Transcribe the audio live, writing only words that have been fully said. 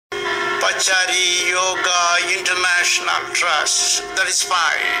Pachari Yoga International Trust, that is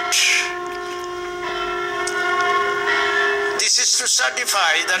FIVE. This is to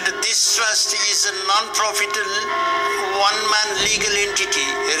certify that this trust is a non-profitable one-man legal entity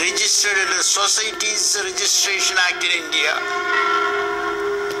registered under the Societies Registration Act in India.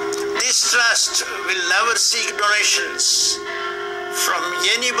 This trust will never seek donations from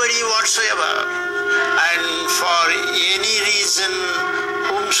anybody whatsoever and for any reason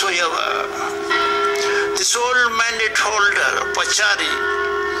whomsoever. The sole mandate holder, Pachari,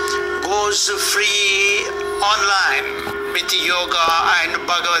 goes free online with yoga and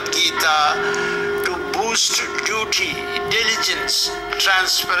Bhagavadgita to boost duty, diligence,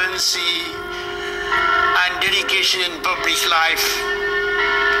 transparency, and dedication in public life.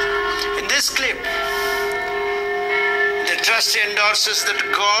 In this clip, the trust endorses that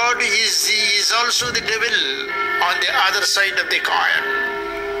God is also the devil on the other side of the coin.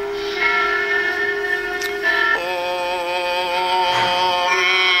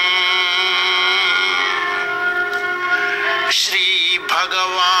 Shri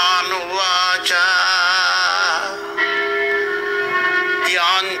Bhagavan Vacha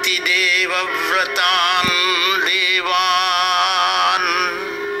Yanti Deva Vratan Devan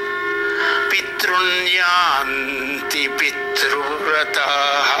Pitrun Yanti Pitruvrata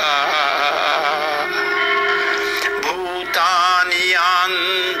Bhutan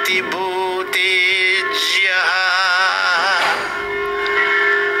Yanti Bhutejya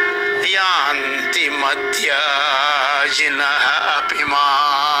Yanti Madhya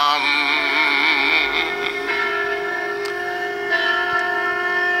Apimam.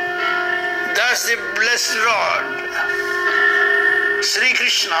 Thus the blessed Lord, Sri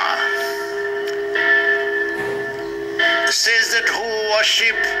Krishna, says that who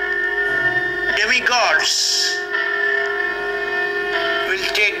worship demigods will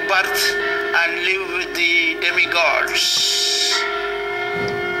take birth and live with the demigods.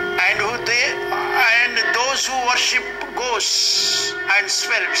 And those who worship ghosts and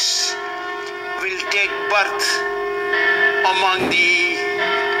spirits will take birth among the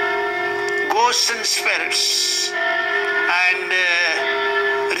ghosts and spirits and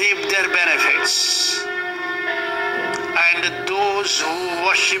reap their benefits. And those who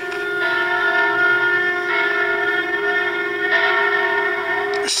worship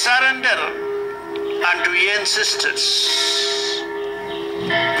surrender unto ancestors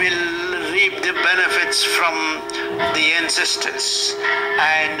will reap the benefits from the ancestors,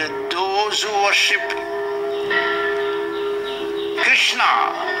 and those who worship Krishna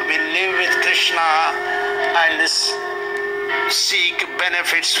will live with Krishna and seek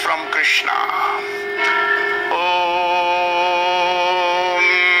benefits from Krishna.